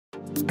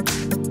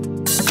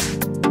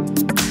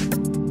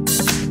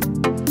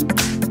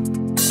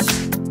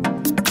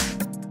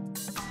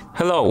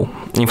Hello,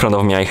 in front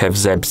of me I have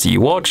Zepp Z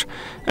watch,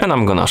 and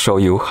I'm gonna show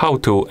you how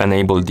to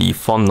enable the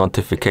phone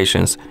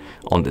notifications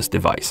on this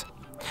device.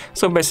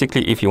 So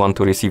basically, if you want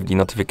to receive the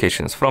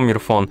notifications from your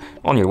phone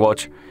on your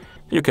watch,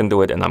 you can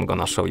do it, and I'm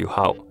gonna show you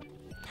how.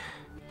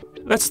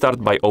 Let's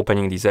start by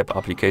opening the Zepp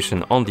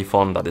application on the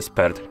phone that is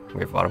paired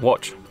with our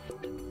watch.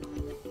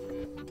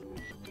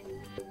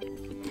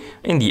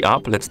 In the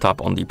app, let's tap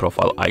on the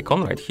profile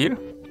icon right here.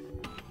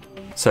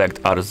 Select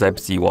our Zepp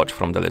Z watch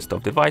from the list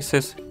of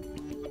devices.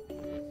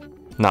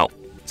 Now,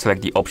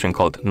 select the option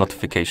called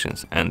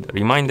Notifications and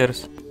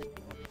Reminders.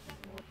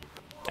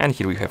 And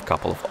here we have a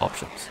couple of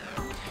options.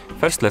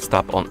 First, let's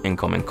tap on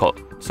Incoming Call.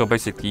 So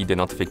basically the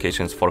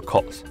notifications for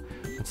calls.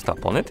 Let's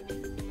tap on it.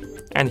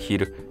 And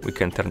here we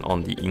can turn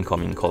on the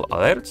incoming call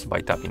alerts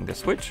by tapping the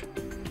switch.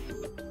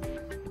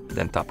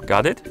 Then tap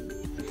Got It.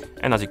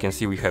 And as you can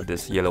see, we have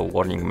this yellow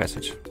warning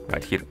message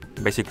right here.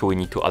 Basically, we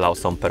need to allow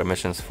some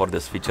permissions for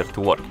this feature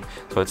to work.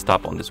 So let's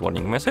tap on this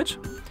warning message.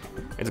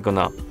 It's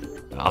gonna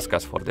ask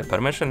us for the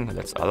permission.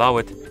 Let's allow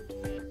it.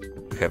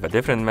 We have a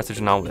different message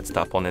now. Let's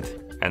tap on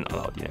it and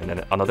allow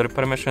another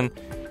permission.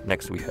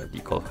 Next, we have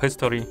the call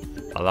history.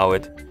 Allow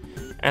it.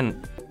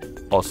 And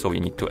also we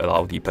need to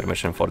allow the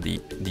permission for the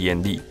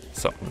DND.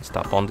 So let's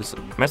tap on this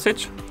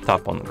message.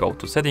 Tap on Go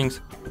to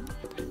Settings.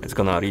 It's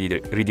gonna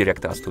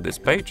redirect us to this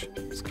page.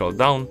 Scroll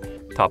down.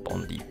 Tap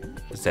on the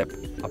Zepp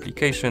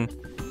application.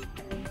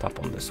 Tap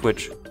on the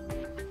switch.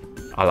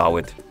 Allow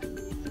it.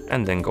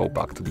 And then go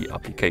back to the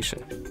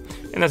application.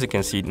 And as you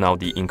can see, now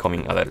the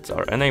incoming alerts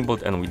are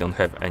enabled and we don't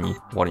have any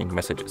warning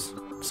messages.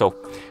 So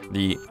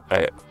the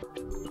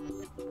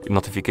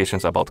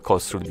notifications about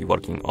calls should be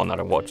working on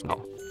our watch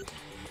now.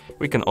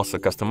 We can also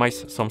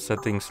customize some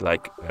settings,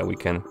 like we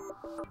can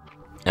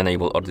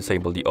enable or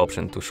disable the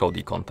option to show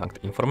the contact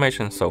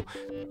information. So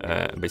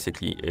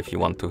basically, if you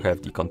want to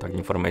have the contact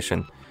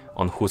information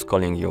on who's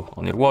calling you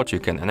on your watch, you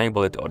can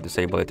enable it or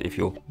disable it if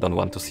you don't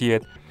want to see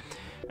it.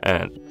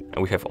 And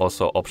we have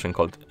also option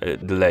called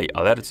delay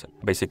alerts.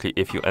 Basically,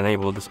 if you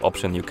enable this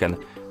option, you can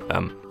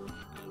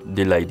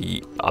delay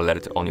the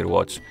alert on your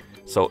watch.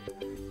 So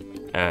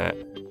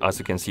as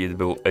you can see,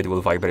 it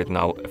will vibrate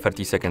now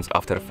 30 seconds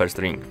after first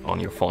ring on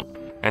your phone.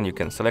 And you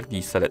can select the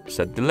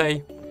set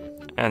delay,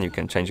 and you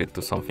can change it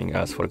to something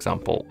else, for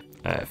example,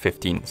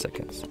 15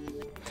 seconds.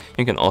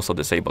 You can also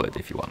disable it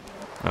if you want.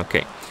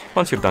 Okay,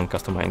 once you're done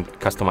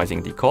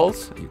customizing the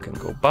calls, you can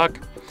go back.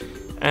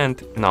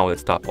 And now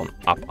let's tap on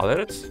App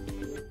Alerts.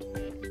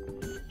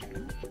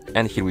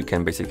 And here we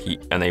can basically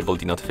enable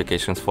the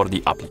notifications for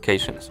the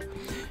applications.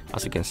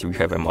 As you can see, we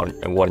have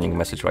a warning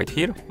message right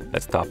here.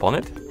 Let's tap on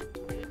it.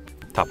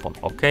 Tap on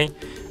OK.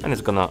 And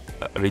it's gonna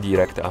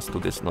redirect us to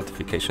this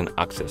notification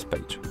access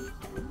page.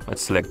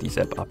 Let's select the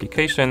Zepp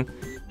application.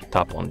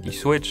 Tap on the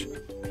switch.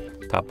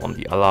 Tap on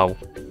the Allow.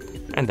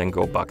 And then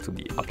go back to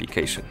the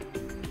application.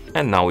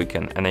 And now we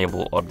can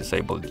enable or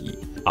disable the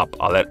App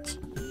Alerts.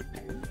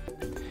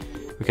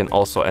 We can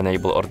also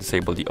enable or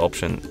disable the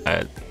option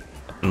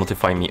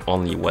notify me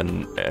only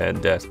when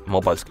the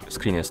mobile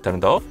screen is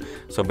turned off.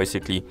 So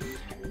basically,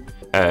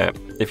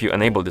 if you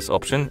enable this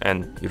option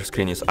and your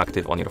screen is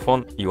active on your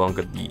phone, you won't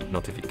get the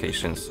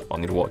notifications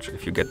on your watch.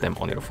 If you get them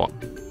on your phone,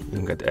 you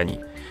won't get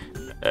any.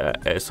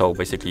 So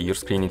basically, your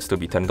screen needs to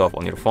be turned off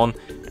on your phone,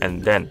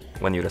 and then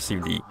when you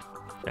receive the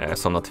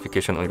some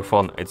notification on your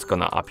phone, it's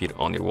gonna appear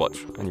on your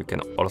watch. And you can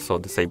also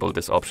disable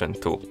this option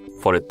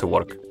for it to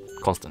work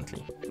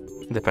constantly.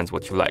 Depends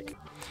what you like.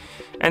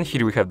 And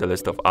here we have the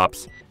list of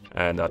apps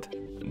that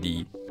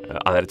the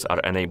alerts are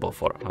enabled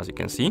for. As you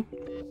can see,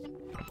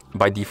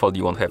 by default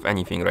you won't have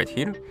anything right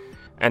here,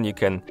 and you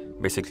can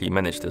basically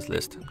manage this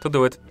list. To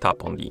do it,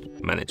 tap on the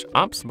Manage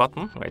Apps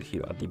button right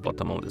here at the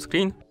bottom of the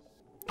screen,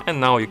 and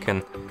now you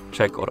can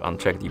check or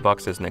uncheck the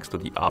boxes next to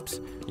the apps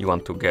you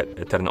want to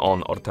turn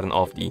on or turn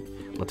off the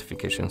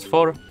notifications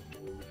for,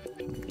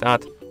 like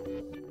that.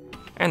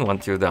 And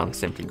once you're done,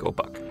 simply go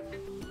back.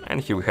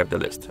 And here we have the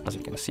list, as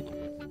you can see.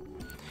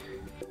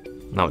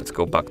 Now let's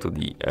go back to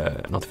the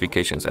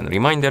notifications and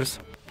reminders.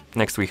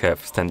 Next we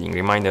have standing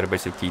reminder.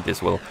 Basically,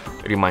 this will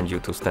remind you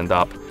to stand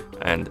up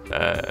and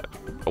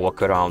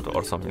walk around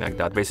or something like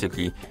that.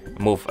 Basically,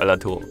 move a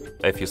little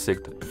if you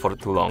sit for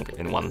too long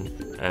in one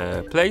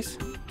place.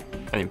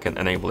 And you can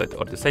enable it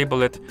or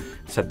disable it.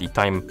 Set the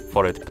time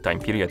for it, time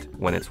period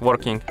when it's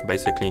working,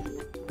 basically.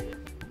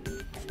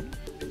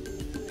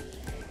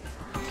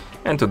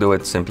 And to do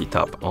it, simply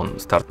tap on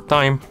Start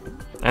Time,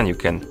 and you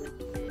can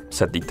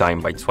set the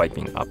time by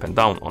swiping up and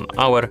down on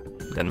hour,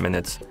 then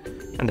minutes,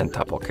 and then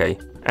tap OK,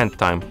 and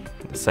time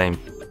the same.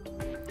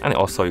 And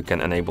also you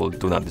can enable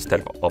Do Not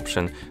Disturb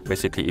option.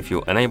 Basically, if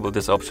you enable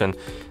this option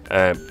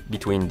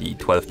between the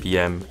 12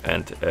 p.m.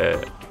 and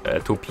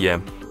 2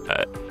 p.m.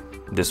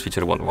 This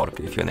feature won't work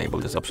if you enable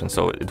this option,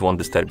 so it won't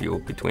disturb you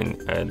between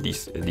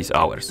these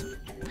hours.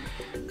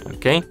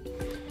 Okay.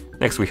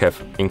 Next we have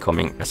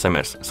incoming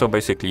SMS. So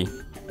basically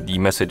the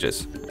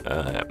messages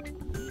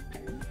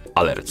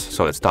alerts.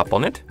 So let's tap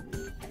on it,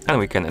 and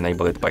we can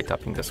enable it by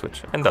tapping the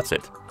switch, and that's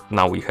it.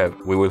 Now we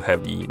will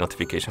have the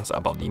notifications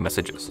about the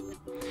messages.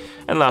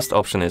 And last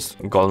option is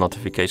goal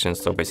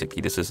notifications. So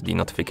basically this is the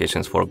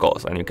notifications for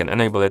goals, and you can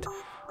enable it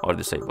or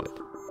disable it.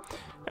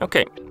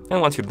 Okay,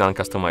 and once you're done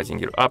customizing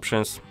your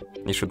options,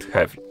 you should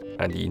have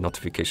the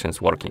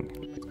notifications working.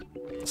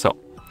 So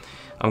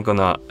I'm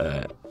gonna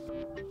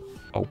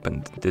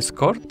open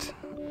Discord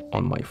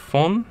on my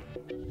phone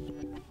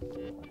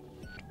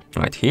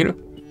right here.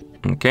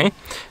 Okay,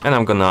 and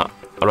I'm gonna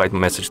write a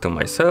message to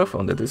myself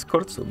on the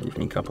Discord, so give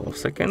me a couple of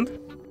seconds.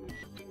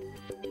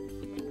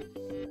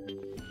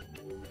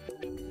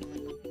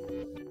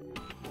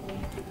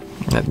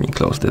 Let me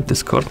close the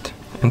Discord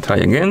and try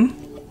again.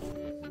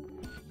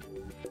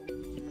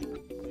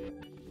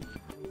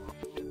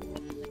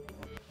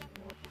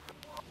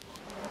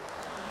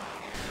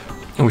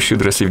 We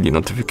should receive the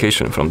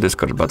notification from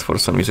Discord, but for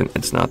some reason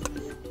it's not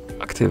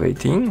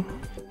activating.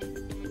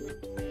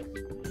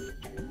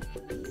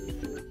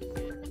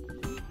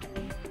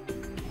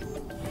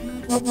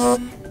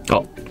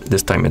 Oh,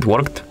 this time it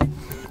worked.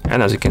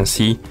 And as you can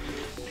see,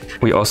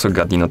 we also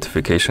got the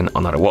notification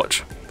on our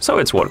watch. So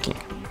it's working.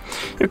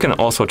 You can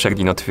also check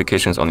the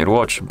notifications on your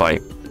watch by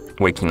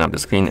waking up the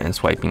screen and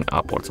swiping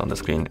upwards on the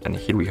screen. And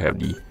here we have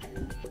the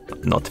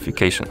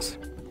notifications.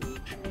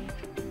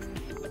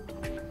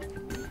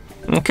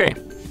 Okay,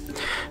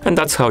 and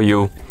that's how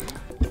you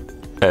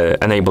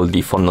enable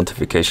the phone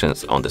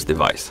notifications on this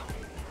device.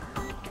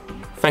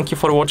 Thank you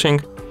for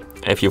watching.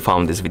 If you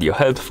found this video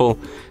helpful,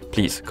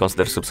 please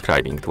consider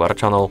subscribing to our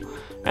channel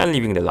and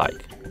leaving the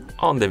like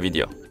on the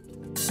video.